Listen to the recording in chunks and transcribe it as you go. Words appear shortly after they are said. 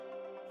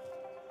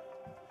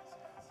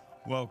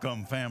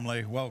Welcome,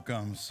 family.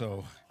 Welcome.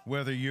 So,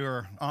 whether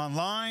you're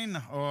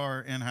online or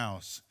in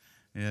house,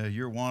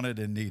 you're wanted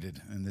and needed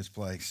in this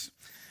place.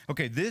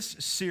 Okay, this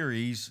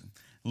series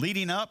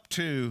leading up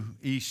to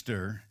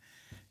Easter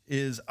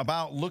is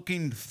about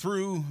looking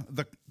through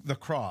the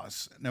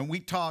cross. Now, we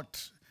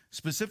talked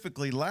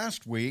specifically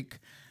last week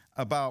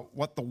about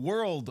what the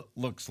world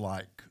looks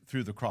like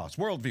through the cross,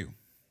 worldview.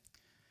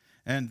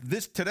 And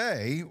this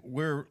today,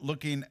 we're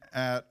looking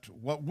at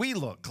what we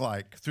look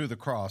like through the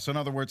cross. In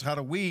other words, how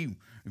do we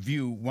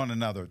view one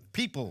another?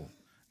 People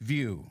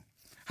view.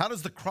 How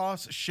does the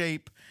cross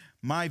shape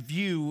my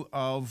view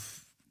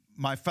of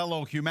my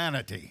fellow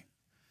humanity,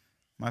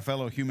 my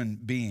fellow human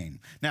being?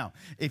 Now,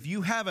 if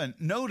you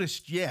haven't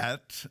noticed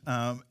yet,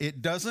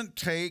 it doesn't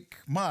take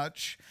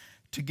much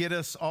to get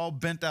us all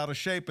bent out of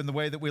shape in the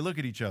way that we look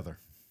at each other.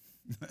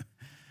 It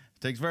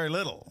takes very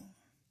little.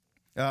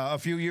 A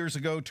few years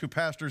ago, two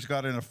pastors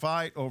got in a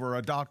fight over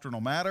a doctrinal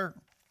matter.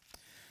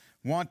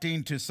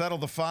 Wanting to settle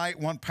the fight,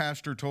 one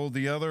pastor told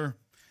the other,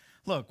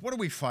 "Look, what are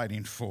we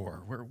fighting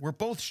for? We're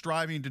both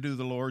striving to do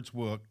the Lord's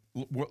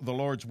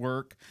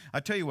work.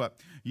 I tell you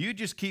what, you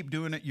just keep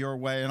doing it your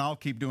way, and I'll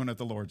keep doing it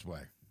the Lord's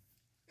way."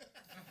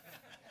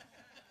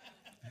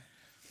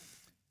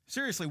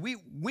 Seriously,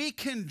 we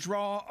can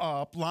draw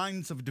up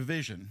lines of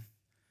division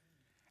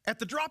at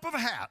the drop of a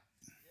hat.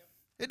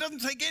 It doesn't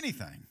take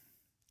anything.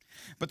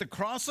 But the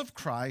cross of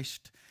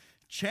Christ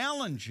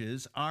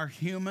challenges our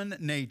human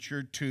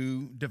nature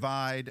to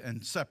divide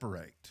and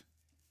separate.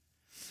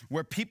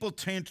 Where people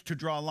tend to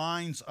draw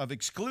lines of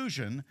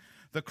exclusion,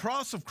 the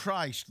cross of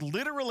Christ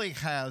literally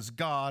has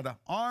God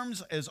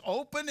arms as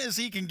open as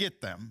he can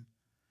get them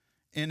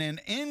in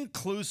an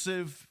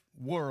inclusive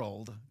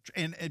world,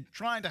 and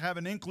trying to have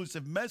an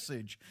inclusive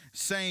message,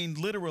 saying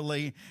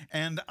literally,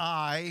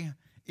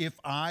 if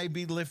I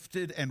be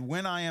lifted, and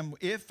when I am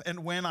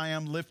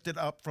lifted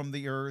up from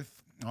the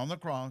earth on the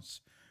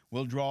cross,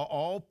 will draw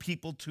all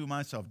people to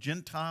myself,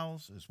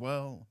 Gentiles as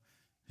well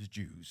as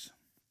Jews.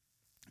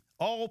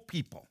 All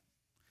people.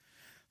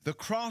 The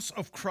cross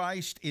of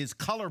Christ is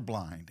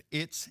colorblind,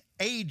 it's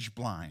age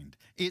blind,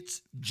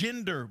 it's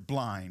gender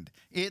blind,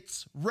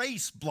 it's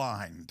race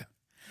blind.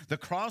 The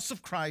cross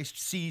of Christ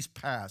sees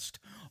past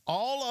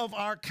all of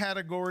our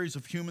categories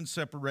of human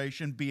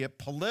separation, be it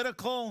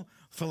political,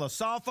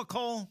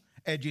 philosophical,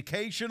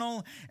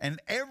 educational,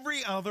 and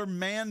every other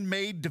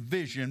man-made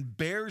division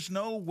bears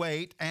no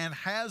weight and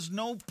has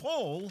no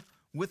pull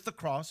with the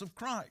cross of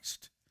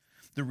Christ.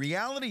 The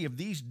reality of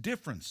these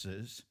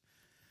differences,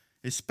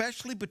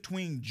 especially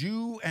between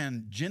Jew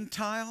and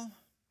Gentile,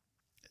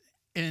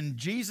 in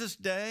Jesus'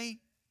 day,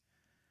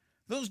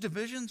 those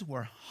divisions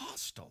were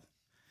hostile.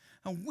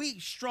 And we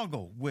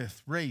struggle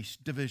with race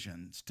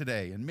divisions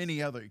today and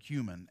many other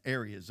human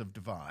areas of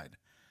divide.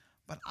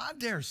 But I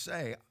dare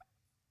say,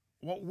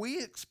 what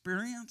we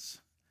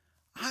experience,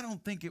 I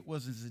don't think it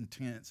was as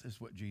intense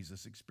as what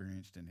Jesus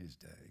experienced in his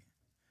day.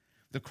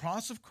 The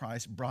cross of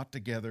Christ brought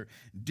together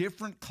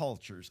different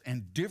cultures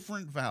and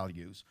different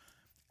values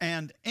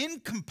and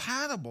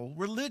incompatible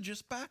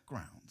religious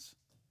backgrounds.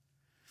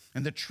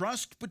 And the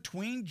trust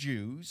between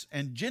Jews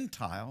and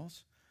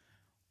Gentiles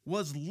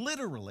was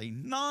literally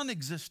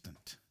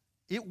non-existent.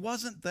 It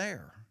wasn't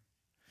there.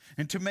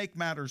 And to make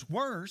matters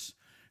worse,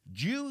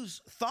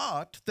 Jews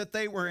thought that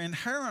they were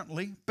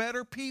inherently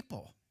better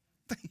people.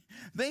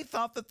 They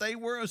thought that they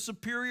were a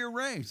superior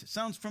race. It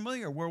sounds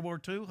familiar. World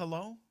War II,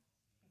 hello?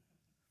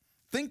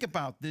 Think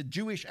about the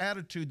Jewish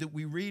attitude that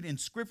we read in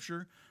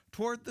Scripture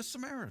toward the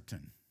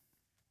Samaritan.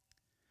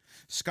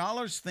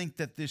 Scholars think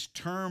that this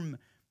term,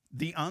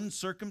 the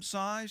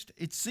uncircumcised,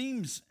 it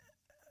seems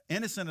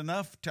innocent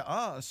enough to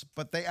us,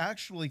 but they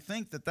actually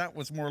think that that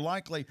was more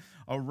likely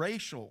a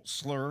racial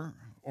slur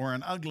or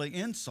an ugly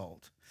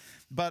insult.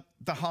 But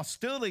the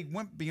hostility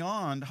went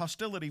beyond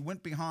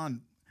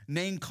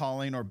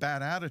name-calling or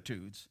bad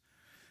attitudes.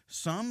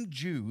 Some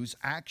Jews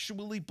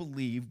actually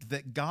believed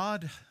that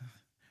God,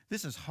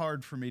 this is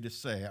hard for me to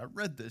say. I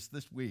read this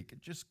week.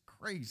 It's just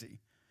crazy.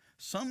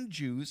 Some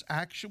Jews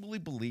actually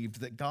believed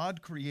that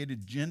God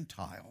created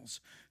Gentiles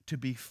to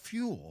be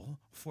fuel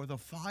for the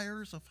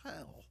fires of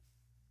hell.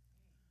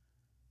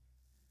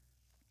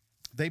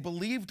 They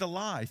believed a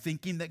lie,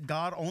 thinking that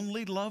God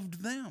only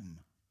loved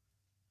them.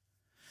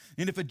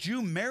 And if a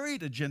Jew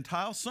married a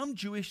Gentile, some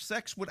Jewish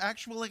sects would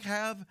actually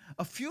have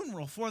a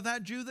funeral for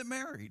that Jew that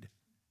married.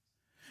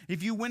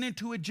 If you went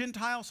into a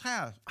Gentile's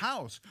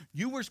house,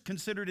 you were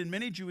considered in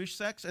many Jewish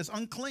sects as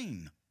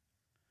unclean.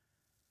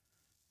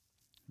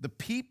 The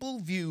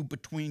people view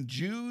between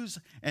Jews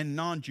and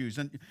non-Jews,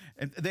 and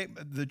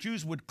the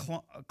Jews would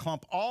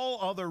clump all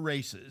other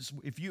races.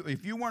 If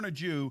you weren't a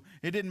Jew,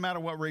 it didn't matter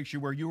what race you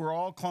were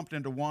all clumped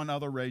into one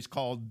other race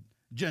called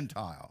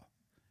Gentile.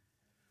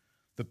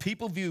 The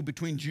people view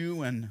between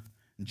Jew and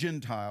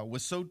Gentile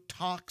was so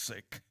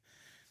toxic,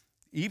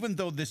 even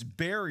though this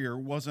barrier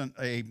wasn't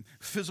a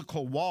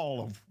physical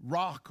wall of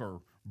rock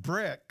or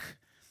brick,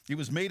 it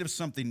was made of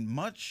something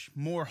much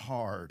more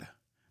hard,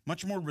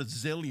 much more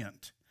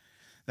resilient.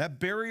 That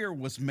barrier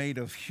was made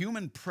of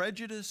human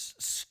prejudice,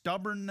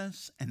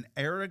 stubbornness, and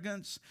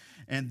arrogance,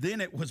 and then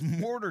it was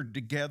mortared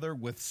together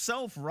with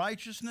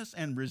self-righteousness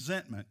and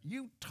resentment.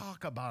 You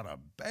talk about a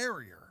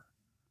barrier.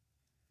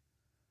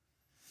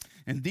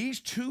 And these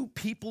two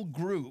people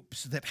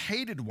groups that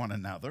hated one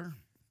another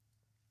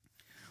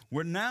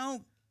were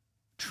now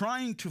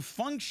trying to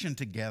function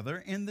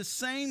together in the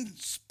same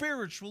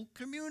spiritual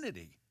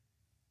community.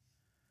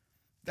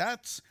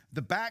 That's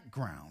the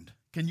background.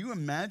 Can you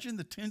imagine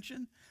the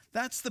tension?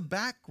 That's the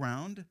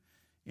background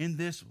in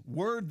this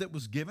word that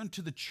was given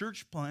to the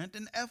church plant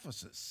in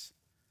Ephesus.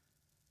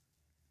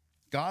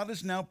 God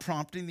is now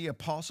prompting the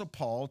Apostle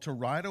Paul to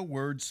write a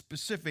word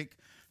specific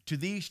to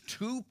these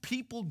two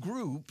people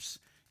groups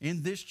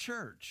in this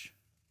church.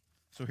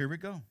 So here we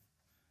go.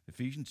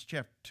 Ephesians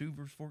chapter 2,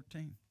 verse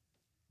 14.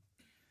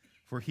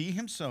 For he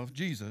himself,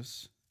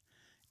 Jesus,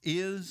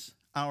 is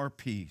our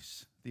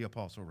peace, the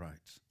apostle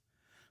writes,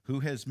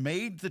 who has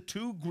made the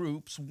two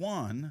groups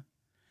one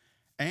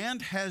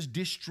and has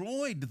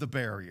destroyed the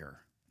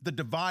barrier, the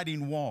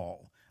dividing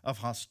wall of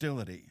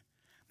hostility,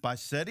 by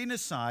setting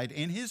aside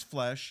in his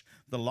flesh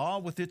the law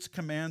with its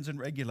commands and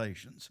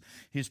regulations.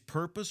 His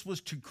purpose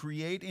was to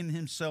create in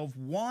himself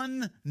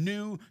one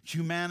new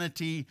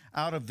humanity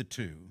out of the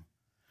two,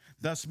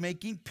 thus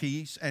making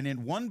peace, and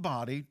in one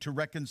body to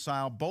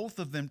reconcile both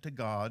of them to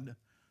God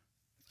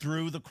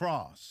through the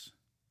cross,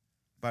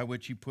 by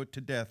which he put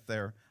to death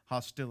their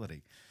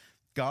hostility.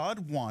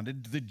 God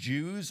wanted the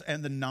Jews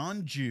and the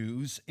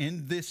non-Jews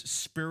in this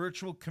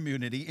spiritual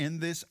community,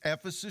 in this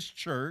Ephesus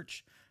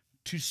church,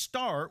 to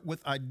start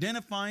with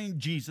identifying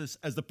Jesus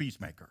as the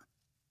peacemaker.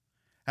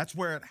 That's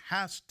where it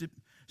has to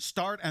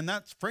start, and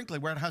that's frankly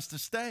where it has to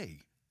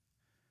stay.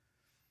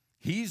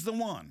 He's the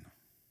one.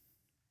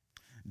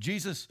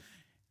 Jesus,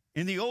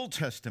 in the Old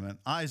Testament,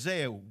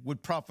 Isaiah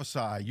would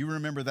prophesy. You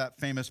remember that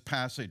famous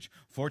passage,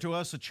 for to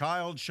us a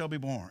child shall be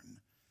born,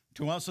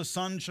 to us a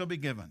son shall be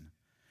given,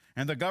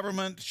 and the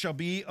government shall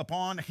be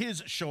upon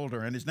his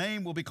shoulder, and his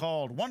name will be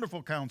called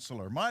Wonderful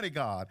Counselor, Mighty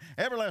God,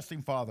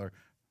 Everlasting Father,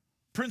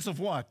 Prince of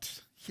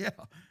what? Yeah,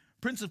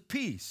 Prince of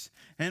Peace.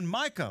 And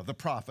Micah, the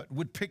prophet,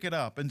 would pick it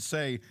up and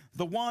say,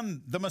 the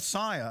one, the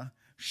Messiah,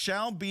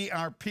 shall be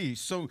our peace.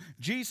 So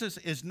Jesus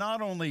is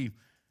not only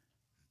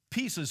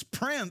peace's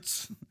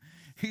prince,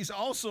 he's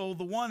also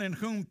the one in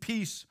whom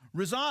peace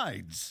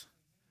resides.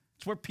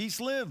 It's where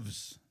peace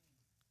lives.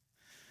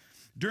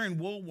 During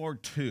World War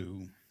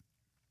II,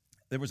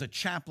 there was a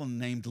chaplain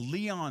named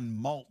Leon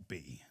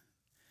Maltby,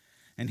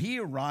 and he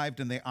arrived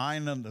in the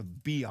island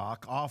of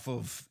Biak off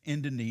of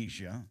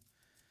Indonesia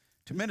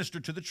to minister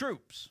to the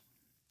troops.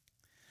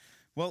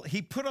 Well,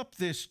 he put up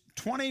this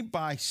 20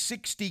 by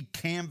 60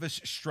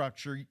 canvas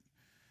structure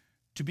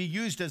to be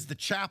used as the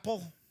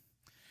chapel,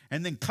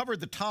 and then covered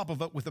the top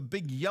of it with a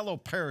big yellow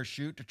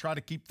parachute to try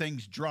to keep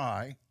things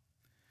dry.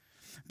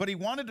 But he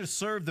wanted to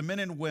serve the men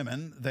and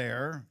women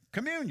there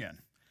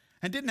communion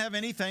and didn't have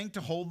anything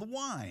to hold the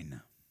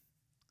wine.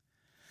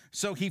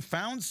 So he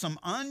found some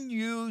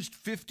unused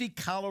 50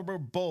 caliber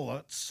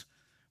bullets,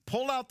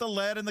 pulled out the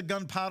lead and the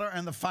gunpowder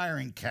and the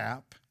firing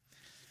cap,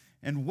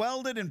 and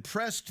welded and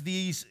pressed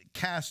these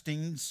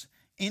castings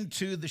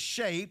into the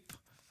shape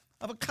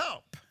of a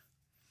cup.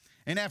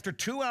 And after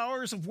 2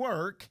 hours of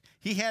work,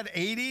 he had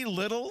 80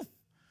 little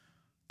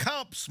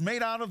cups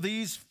made out of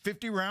these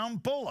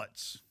 50-round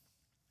bullets.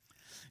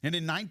 And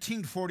in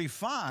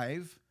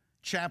 1945,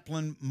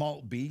 Chaplain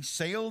Maltby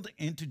sailed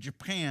into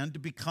Japan to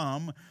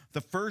become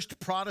the first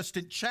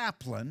Protestant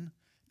chaplain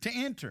to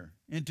enter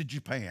into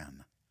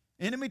Japan,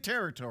 enemy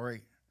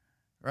territory,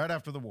 right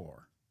after the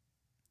war.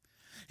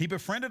 He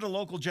befriended a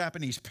local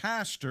Japanese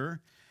pastor,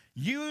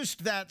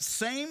 used that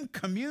same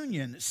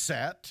communion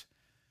set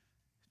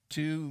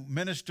to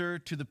minister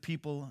to the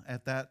people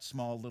at that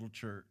small little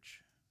church.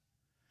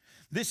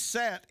 This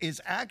set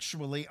is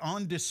actually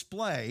on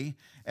display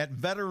at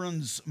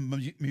Veterans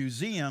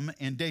Museum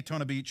in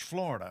Daytona Beach,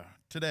 Florida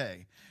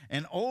today.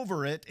 And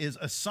over it is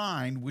a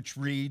sign which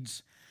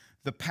reads,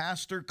 "The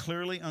pastor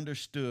clearly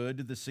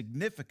understood the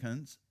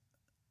significance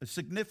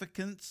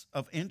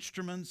of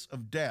instruments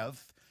of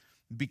death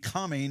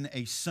becoming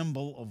a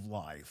symbol of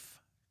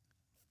life."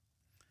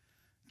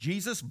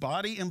 Jesus'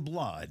 body and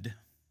blood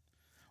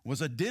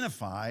was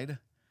identified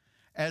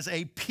as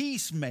a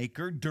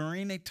peacemaker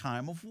during a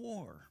time of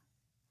war.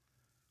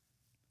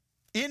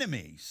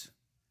 Enemies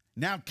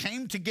now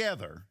came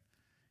together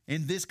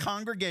in this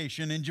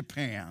congregation in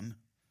Japan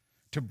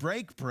to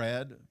break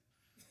bread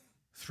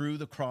through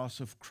the cross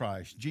of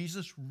Christ.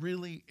 Jesus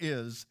really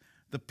is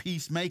the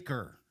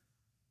peacemaker.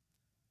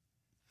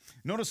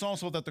 Notice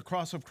also that the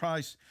cross of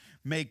Christ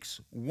makes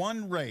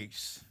one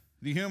race,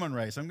 the human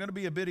race. I'm going to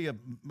be a bit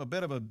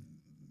of a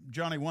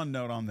Johnny One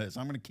Note on this.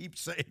 I'm going to keep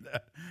saying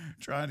that,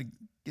 trying to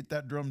get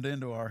that drummed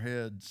into our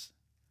heads.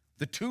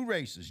 The two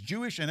races,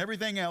 Jewish and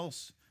everything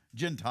else,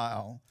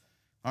 Gentile,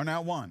 are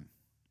now one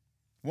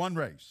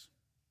race,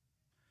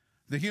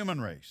 the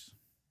human race.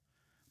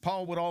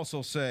 Paul would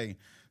also say,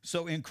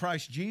 so in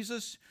Christ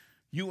Jesus,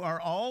 You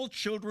are all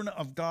children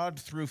of God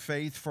through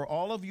faith, for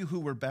all of you who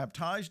were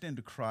baptized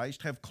into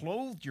Christ have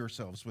clothed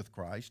yourselves with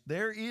Christ.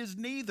 There is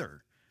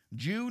neither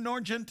Jew nor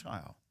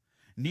Gentile,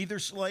 neither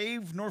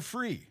slave nor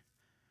free,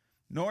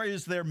 nor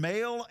is there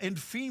male and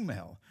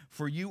female,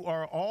 for you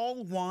are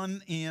all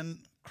one in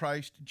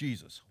Christ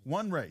Jesus.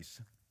 One race,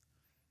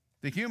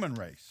 the human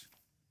race.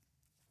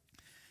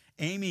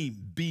 Amy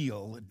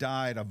Beale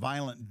died a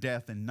violent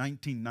death in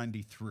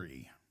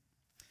 1993.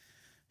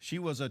 She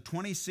was a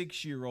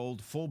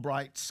 26-year-old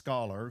Fulbright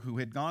scholar who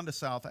had gone to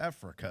South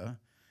Africa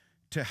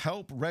to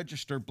help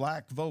register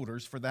black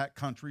voters for that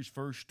country's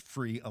first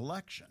free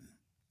election.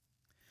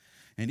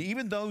 And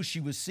even though she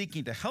was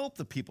seeking to help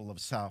the people of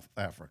South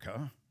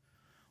Africa,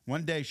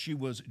 one day she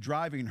was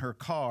driving her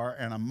car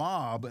and a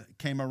mob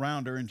came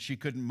around her and she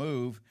couldn't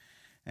move,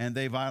 and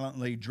they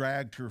violently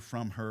dragged her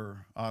from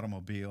her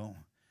automobile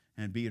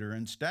and beat her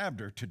and stabbed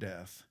her to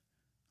death,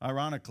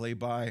 ironically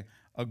by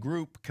a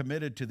group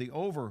committed to the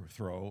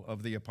overthrow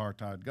of the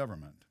apartheid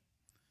government.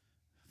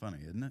 Funny,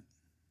 isn't it?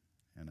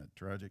 In a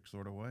tragic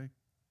sort of way.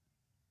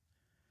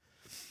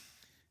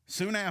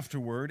 Soon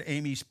afterward,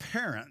 Amy's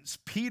parents,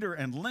 Peter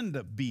and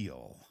Linda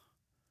Beale,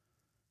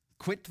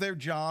 quit their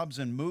jobs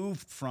and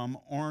moved from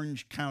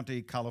Orange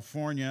County,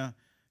 California,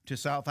 to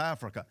South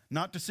Africa,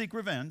 not to seek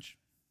revenge,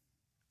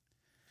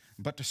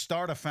 but to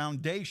start a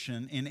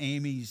foundation in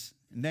Amy's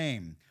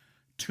name.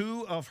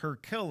 Two of her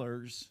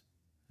killers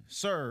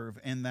serve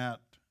in that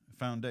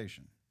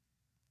foundation.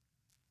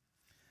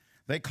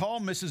 They call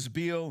Mrs.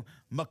 Beale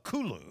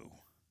Makulu,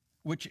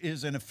 which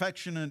is an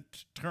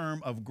affectionate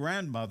term of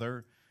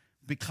grandmother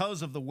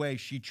because of the way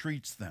she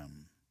treats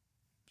them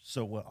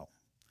so well.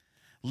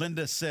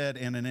 Linda said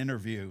in an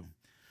interview,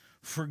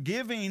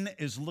 "Forgiving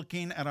is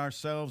looking at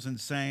ourselves and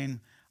saying,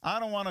 I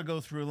don't want to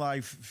go through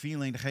life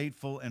feeling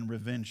hateful and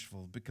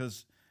revengeful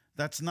because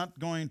that's not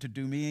going to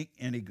do me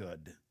any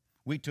good.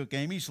 We took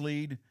Amy's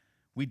lead.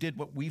 We did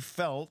what we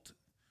felt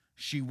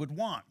she would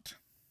want."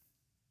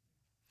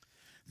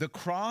 The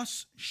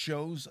cross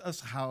shows us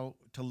how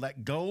to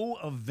let go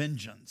of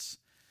vengeance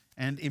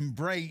and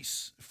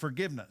embrace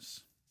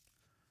forgiveness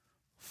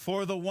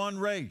for the one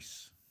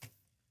race,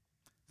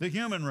 the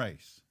human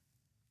race.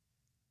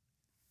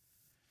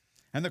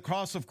 And the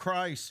cross of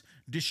Christ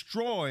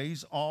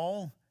destroys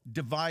all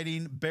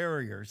dividing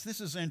barriers.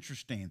 This is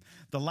interesting.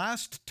 The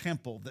last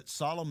temple that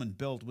Solomon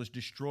built was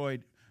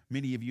destroyed,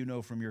 many of you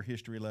know from your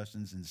history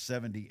lessons, in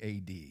 70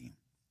 AD.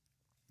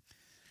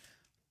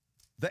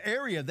 The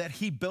area that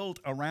he built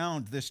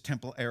around this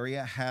temple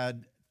area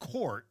had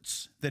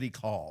courts that he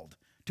called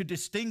to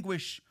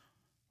distinguish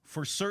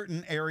for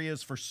certain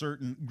areas, for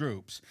certain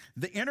groups.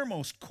 The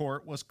innermost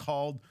court was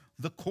called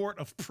the Court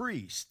of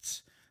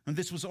Priests, and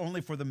this was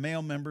only for the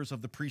male members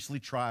of the priestly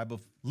tribe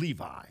of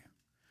Levi.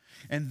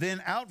 And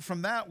then out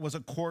from that was a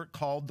court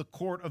called the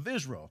Court of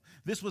Israel.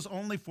 This was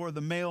only for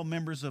the male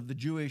members of the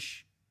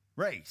Jewish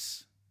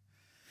race.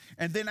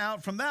 And then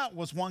out from that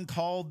was one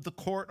called the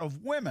Court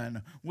of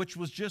Women, which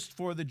was just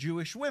for the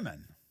Jewish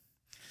women.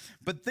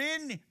 But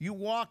then you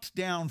walked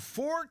down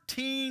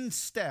 14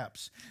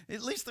 steps.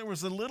 At least there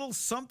was a little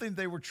something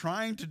they were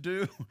trying to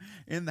do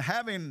in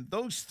having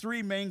those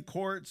three main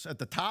courts at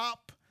the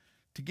top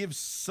to give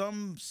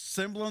some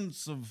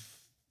semblance of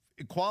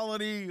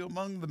equality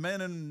among the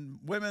men and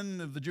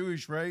women of the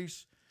Jewish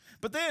race.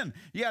 But then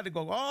you had to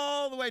go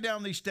all the way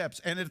down these steps.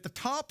 And at the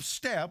top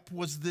step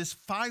was this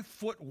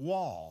 5-foot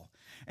wall.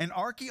 And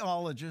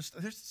archaeologists,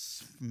 there's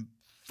some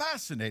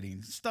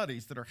fascinating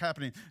studies that are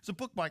happening. There's a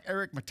book by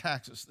Eric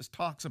Metaxas that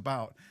talks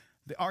about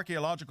the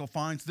archaeological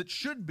finds that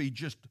should be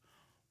just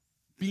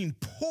being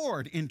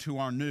poured into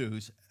our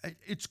news.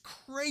 It's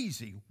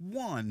crazy,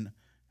 one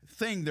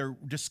thing they're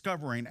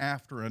discovering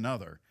after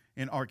another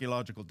in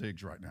archaeological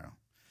digs right now.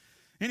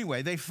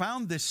 Anyway, they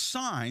found this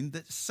sign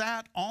that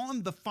sat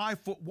on the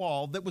 5-foot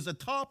wall that was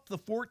atop the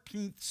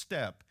 14th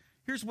step.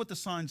 Here's what the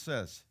sign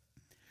says.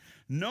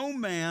 No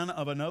man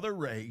of another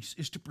race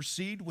is to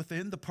proceed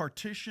within the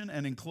partition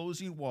and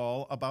enclosing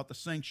wall about the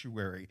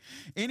sanctuary.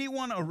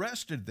 Anyone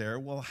arrested there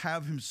will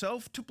have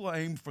himself to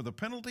blame for the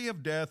penalty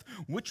of death,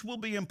 which will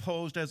be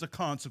imposed as a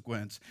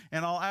consequence.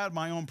 And I'll add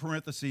my own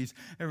parentheses.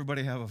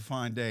 Everybody have a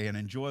fine day and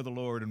enjoy the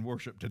Lord and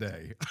worship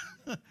today.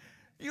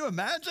 You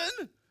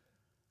imagine?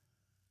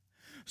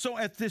 So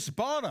at this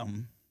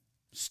bottom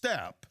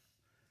step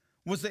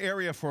was the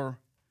area for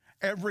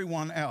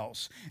everyone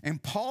else.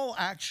 And Paul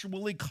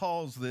actually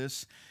calls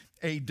this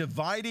a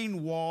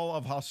dividing wall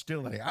of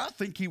hostility. I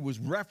think he was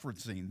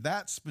referencing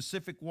that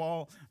specific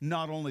wall,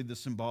 not only the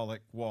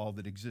symbolic wall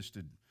that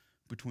existed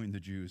between the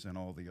Jews and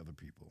all the other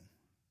people.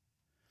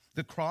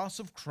 The cross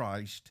of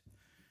Christ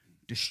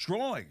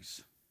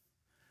destroys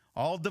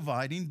all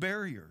dividing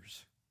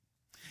barriers,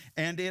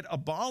 and it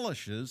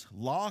abolishes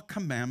law,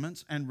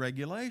 commandments, and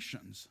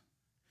regulations.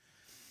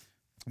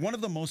 One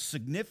of the most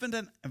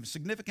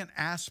significant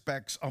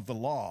aspects of the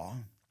law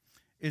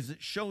is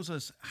it shows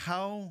us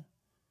how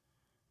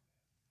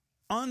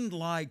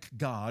unlike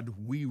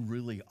God we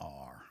really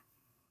are.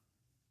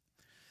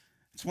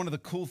 It's one of the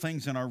cool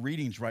things in our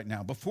readings right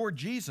now. Before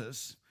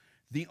Jesus,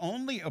 the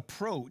only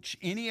approach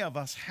any of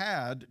us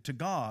had to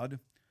God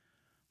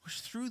was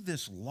through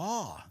this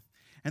law.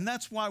 And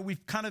that's why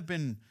we've kind of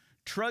been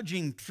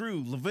trudging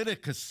through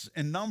Leviticus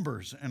and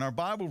Numbers in our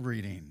Bible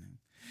reading.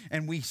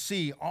 And we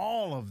see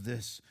all of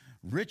this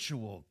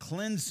ritual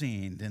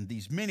cleansing and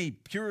these many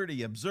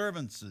purity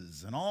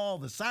observances and all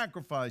the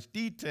sacrifice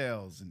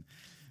details. And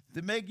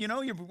to make,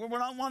 we're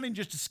not wanting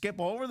just to skip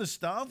over the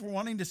stuff. We're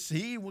wanting to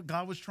see what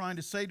God was trying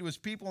to say to his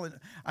people. And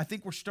I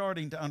think we're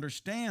starting to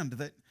understand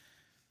that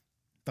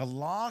the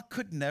law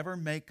could never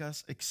make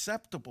us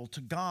acceptable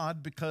to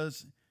God,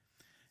 because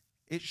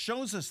it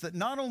shows us that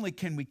not only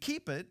can we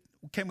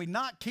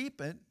not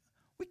keep it,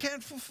 we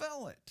can't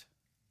fulfill it.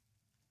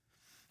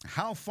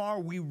 How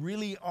far we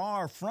really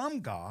are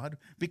from God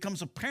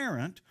becomes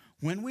apparent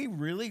when we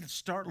really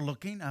start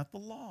looking at the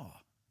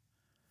law.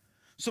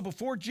 So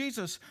before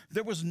Jesus,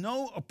 there was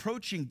no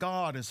approaching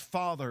God as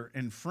Father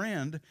and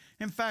friend.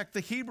 In fact, the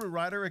Hebrew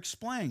writer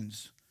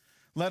explains,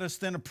 "Let us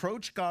then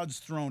approach God's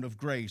throne of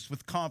grace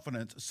with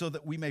confidence so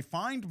that we may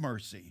find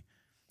mercy,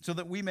 so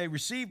that we may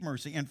receive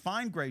mercy and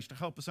find grace to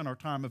help us in our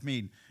time of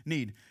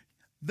need."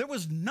 There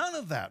was none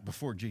of that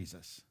before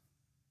Jesus.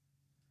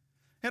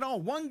 At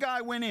all, one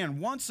guy went in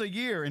once a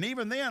year, and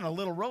even then a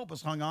little rope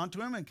was hung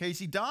onto him in case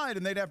he died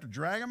and they'd have to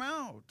drag him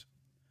out.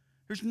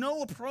 There's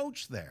no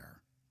approach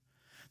there.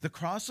 The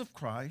cross of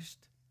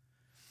Christ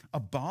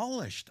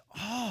abolished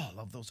all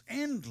of those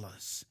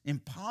endless,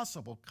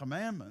 impossible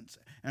commandments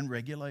and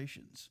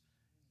regulations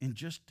in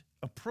just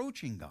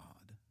approaching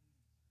God.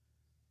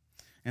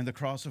 And the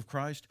cross of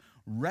Christ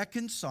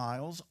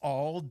reconciles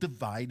all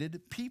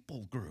divided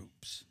people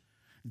groups.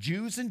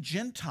 Jews and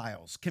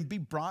Gentiles can be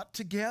brought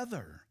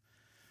together.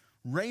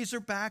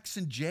 Razorbacks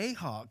and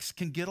Jayhawks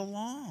can get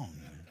along.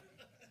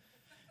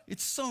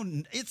 It's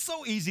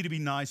so easy to be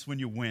nice when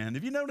you win.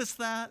 Have you noticed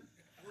that?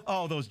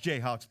 Oh, those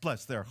Jayhawks,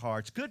 bless their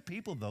hearts. Good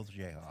people, those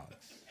Jayhawks.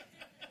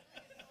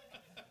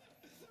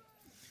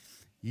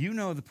 You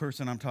know the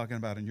person I'm talking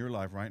about in your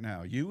life right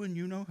now. You and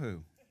you know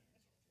who.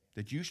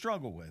 That you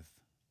struggle with.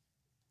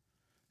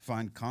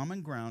 Find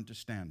common ground to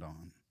stand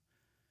on.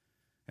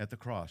 At the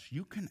cross,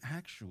 you can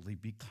actually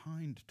be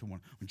kind to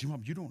one.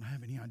 Jim, you don't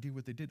have any idea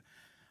what they did.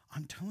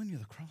 I'm telling you,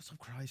 the cross of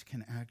Christ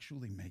can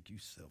actually make you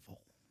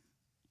civil.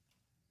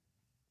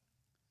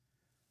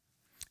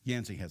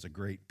 Yancey has a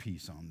great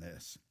piece on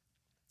this.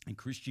 In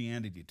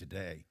Christianity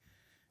Today,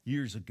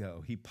 years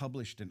ago, he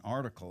published an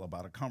article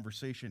about a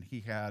conversation he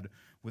had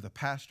with a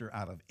pastor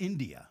out of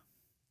India.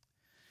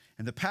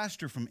 And the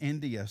pastor from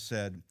India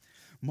said,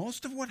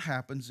 "Most of what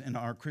happens in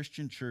our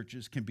Christian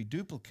churches can be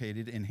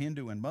duplicated in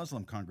Hindu and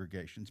Muslim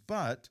congregations,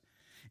 but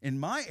in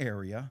my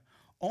area,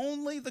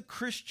 only the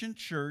Christian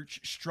church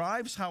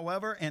strives,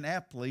 however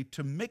ineptly,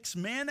 to mix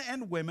men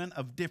and women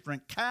of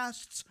different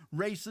castes,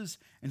 races,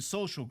 and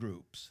social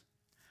groups.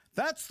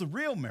 That's the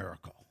real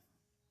miracle."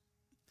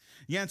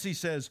 Yancey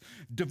says,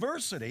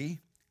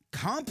 diversity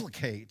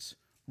complicates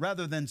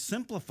rather than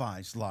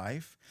simplifies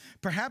life.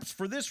 Perhaps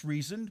for this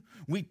reason,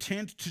 we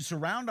tend to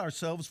surround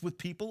ourselves with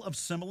people of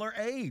similar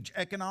age,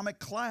 economic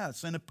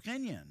class, and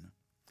opinion.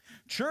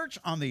 Church,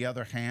 on the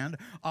other hand,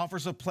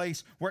 offers a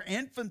place where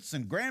infants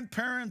and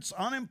grandparents,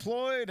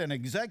 unemployed and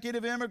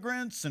executive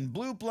immigrants and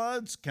blue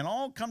bloods can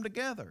all come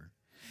together.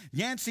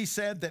 Yancey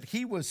said that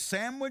he was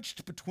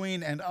sandwiched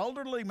between an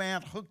elderly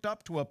man hooked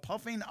up to a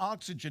puffing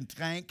oxygen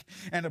tank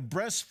and a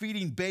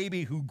breastfeeding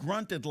baby who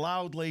grunted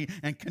loudly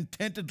and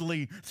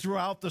contentedly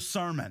throughout the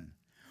sermon.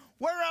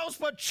 Where else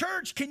but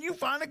church can you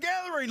find a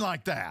gathering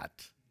like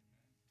that?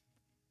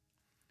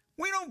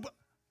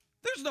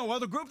 There's no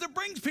other group that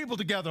brings people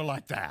together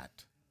like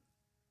that.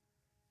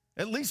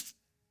 At least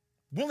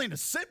willing to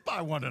sit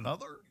by one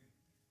another.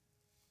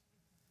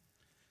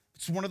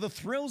 It's one of the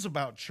thrills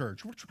about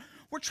church.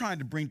 We're trying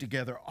to bring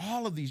together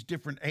all of these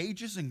different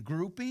ages and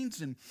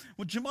groupings. And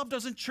well, Jim,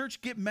 doesn't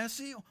church get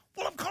messy?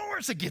 Well, of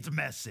course it gets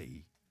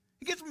messy.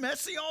 It gets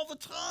messy all the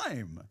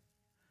time.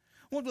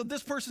 Well,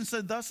 this person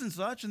said thus and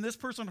such, and this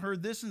person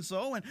heard this and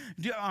so, and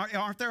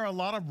aren't there a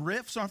lot of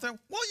riffs? Aren't there?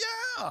 Well,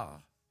 yeah.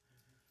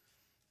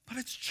 But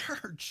it's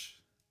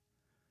church.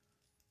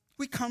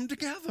 We come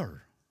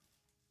together.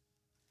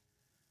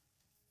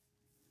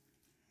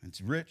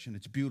 It's rich and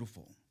it's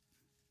beautiful.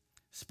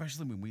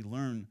 Especially when we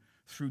learn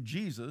through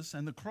Jesus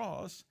and the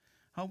cross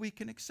how we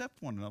can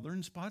accept one another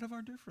in spite of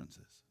our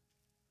differences.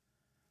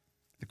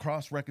 The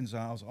cross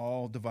reconciles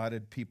all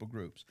divided people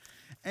groups.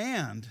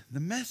 And the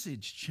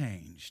message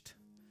changed.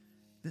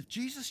 That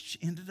Jesus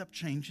ended up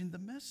changing the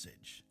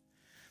message.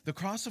 The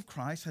cross of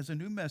Christ has a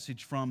new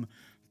message from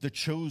the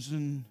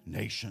chosen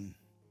nation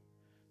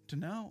to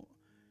now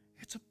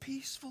it's a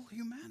peaceful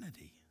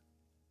humanity.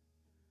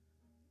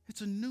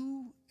 It's a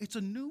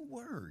new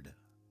word.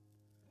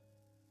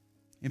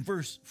 In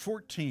verse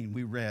 14,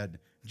 we read,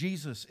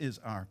 Jesus is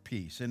our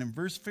peace. And in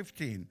verse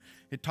 15,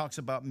 it talks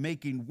about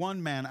making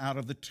one man out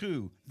of the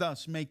two,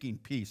 thus making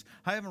peace.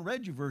 I haven't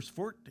read you verse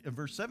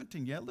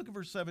 17 yet. Look at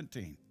verse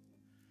 17.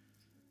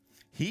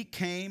 He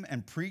came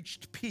and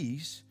preached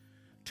peace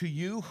to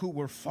you who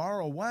were far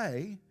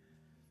away,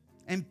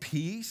 and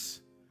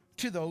peace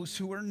to those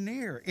who are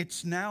near.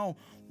 It's now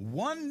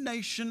one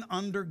nation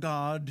under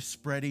God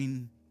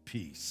spreading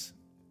peace.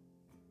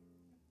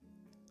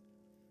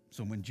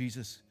 So when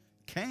Jesus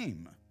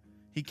came,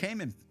 he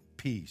came in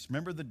peace.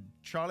 Remember the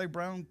Charlie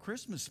Brown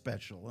Christmas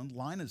special? And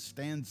Linus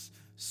stands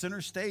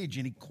center stage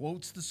and he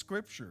quotes the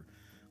scripture.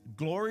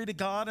 Glory to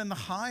God in the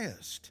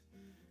highest,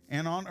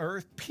 and on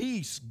earth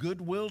peace,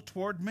 goodwill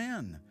toward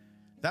men.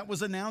 That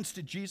was announced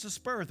at Jesus'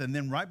 birth. And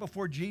then right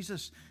before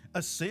Jesus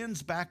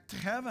ascends back to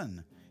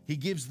heaven, he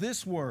gives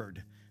this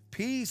word,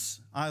 peace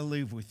I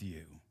leave with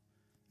you.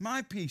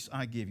 My peace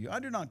I give you. I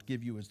do not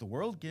give you as the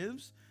world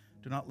gives.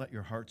 Do not let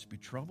your hearts be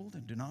troubled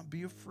and do not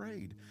be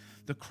afraid.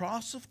 The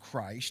cross of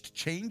Christ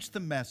changed the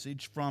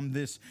message from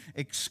this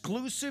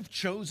exclusive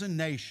chosen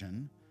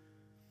nation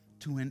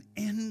to an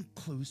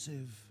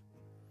inclusive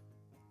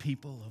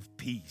people of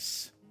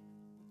peace.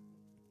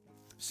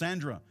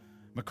 Sandra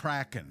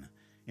McCracken,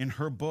 in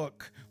her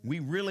book, We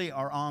Really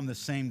Are on the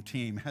Same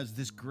Team, has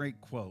this great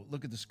quote.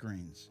 Look at the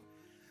screens.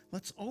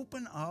 Let's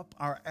open up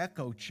our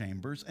echo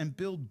chambers and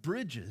build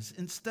bridges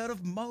instead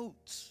of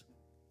moats.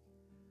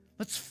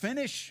 Let's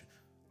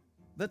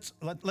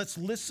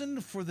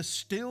listen for the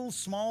still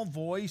small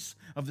voice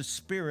of the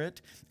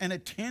Spirit and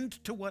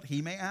attend to what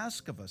he may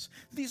ask of us.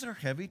 These are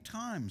heavy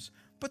times,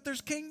 but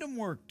there's kingdom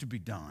work to be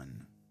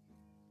done.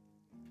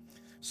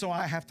 So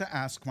I have to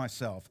ask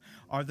myself,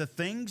 are the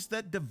things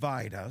that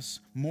divide us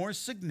more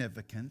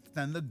significant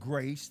than the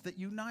grace that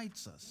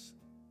unites us?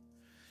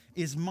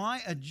 Is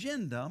my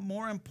agenda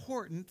more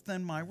important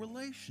than my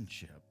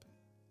relationship?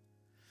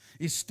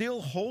 Is still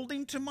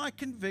holding to my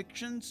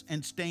convictions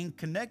and staying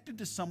connected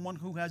to someone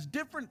who has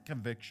different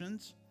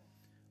convictions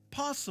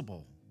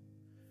possible?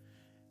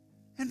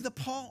 And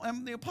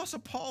the Apostle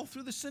Paul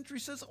through the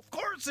century says, of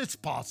course it's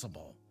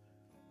possible.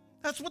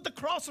 That's what the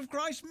cross of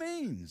Christ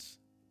means.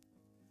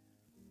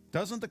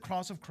 Doesn't the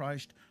cross of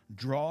Christ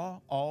draw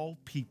all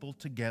people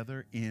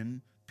together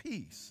in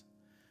peace?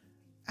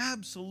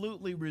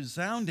 Absolutely,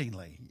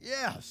 resoundingly,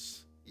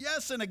 yes.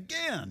 Yes, and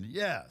again,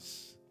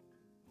 yes.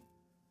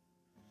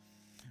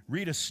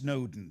 Rita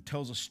Snowden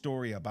tells a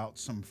story about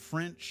some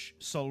French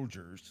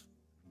soldiers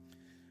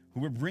who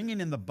were bringing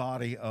in the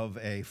body of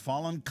a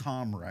fallen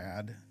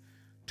comrade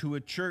to a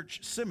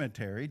church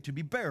cemetery to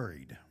be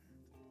buried.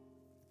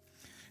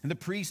 And the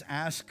priest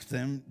asked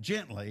them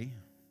gently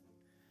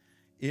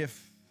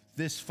if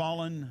this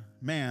fallen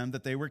man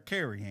that they were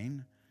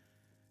carrying,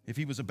 if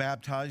he was a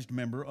baptized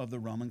member of the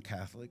Roman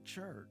Catholic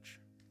Church.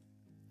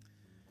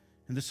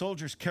 And the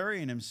soldiers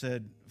carrying him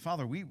said,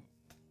 Father, we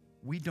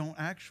don't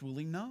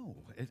actually know.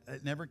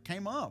 It never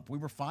came up. We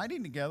were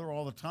fighting together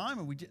all the time,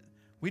 and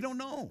we don't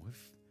know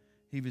if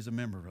he was a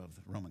member of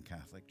the Roman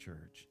Catholic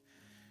Church.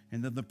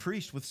 And then the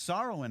priest, with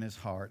sorrow in his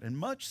heart and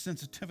much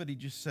sensitivity,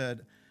 just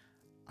said,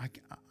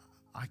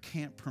 I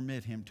can't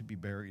permit him to be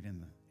buried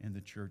in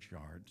the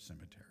churchyard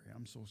cemetery.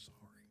 I'm so sorry.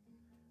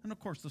 And of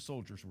course, the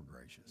soldiers were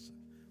gracious.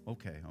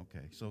 Okay.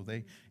 So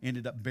they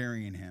ended up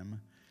burying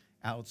him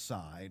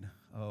outside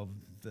of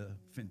the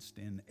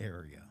fenced-in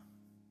area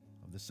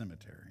of the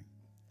cemetery.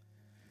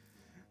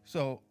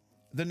 So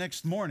the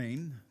next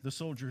morning, the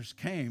soldiers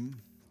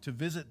came to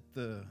visit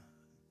the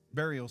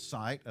burial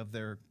site of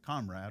their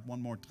comrade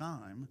one more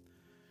time,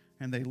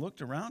 and they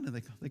looked around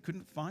and they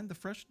couldn't find the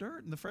fresh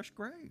dirt and the fresh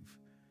grave.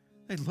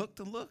 They looked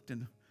and looked,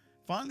 and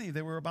finally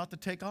they were about to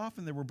take off,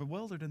 and they were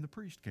bewildered, and the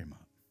priest came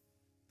up.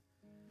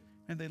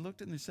 And they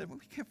looked and they said, well,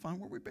 we can't find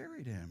where we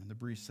buried him. And the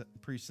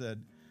priest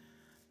said,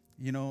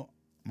 you know,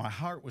 my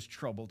heart was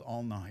troubled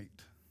all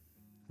night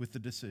with the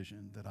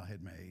decision that I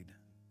had made,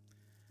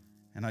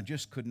 and I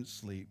just couldn't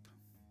sleep.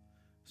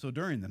 So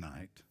during the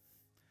night,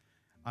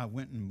 I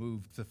went and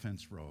moved the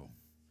fence row.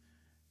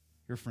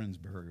 Your friend's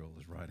burial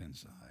is right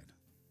inside.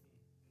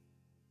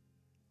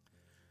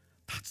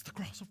 That's the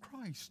cross of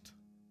Christ.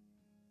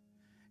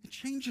 It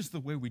changes the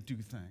way we do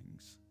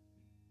things.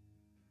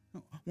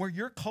 Where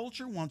your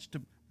culture wants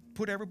to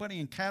put everybody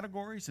in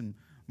categories and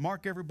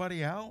mark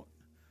everybody out,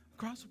 the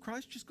cross of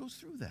Christ just goes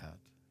through that.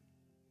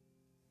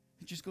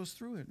 It just goes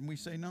through it. And we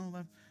say, no,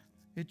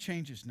 it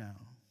changes now.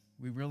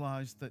 We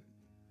realize that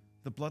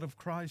the blood of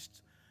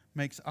Christ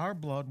makes our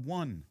blood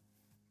one.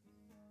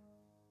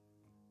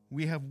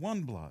 We have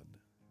one blood.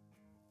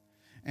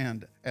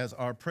 And as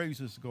our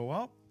praises go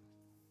up,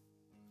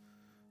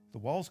 the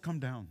walls come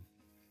down.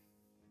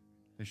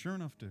 They sure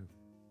enough do.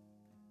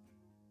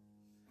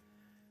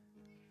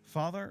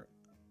 Father,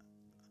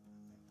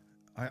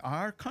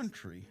 our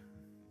country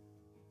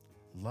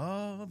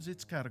loves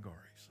its categories.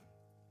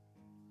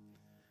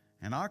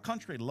 And our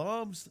country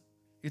loves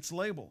its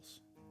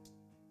labels.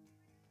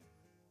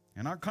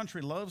 And our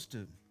country loves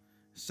to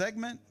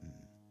segment, and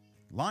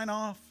line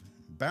off,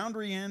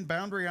 boundary in,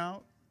 boundary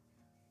out.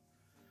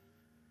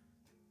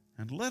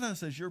 And let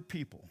us, as your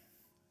people,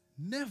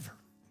 never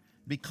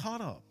be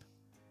caught up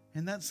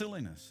in that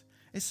silliness,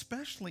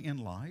 especially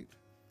in light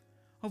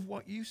of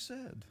what you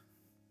said.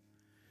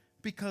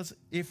 Because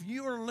if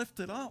you are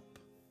lifted up,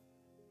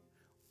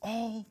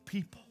 all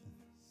people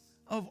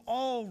of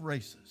all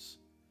races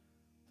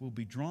will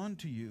be drawn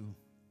to you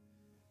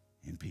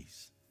in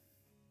peace.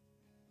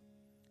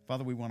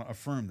 Father, we want to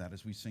affirm that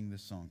as we sing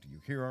this song to you.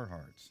 Hear our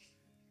hearts.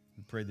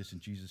 We pray this in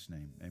Jesus'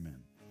 name. Amen.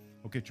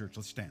 Okay, church,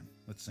 let's stand.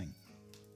 Let's sing.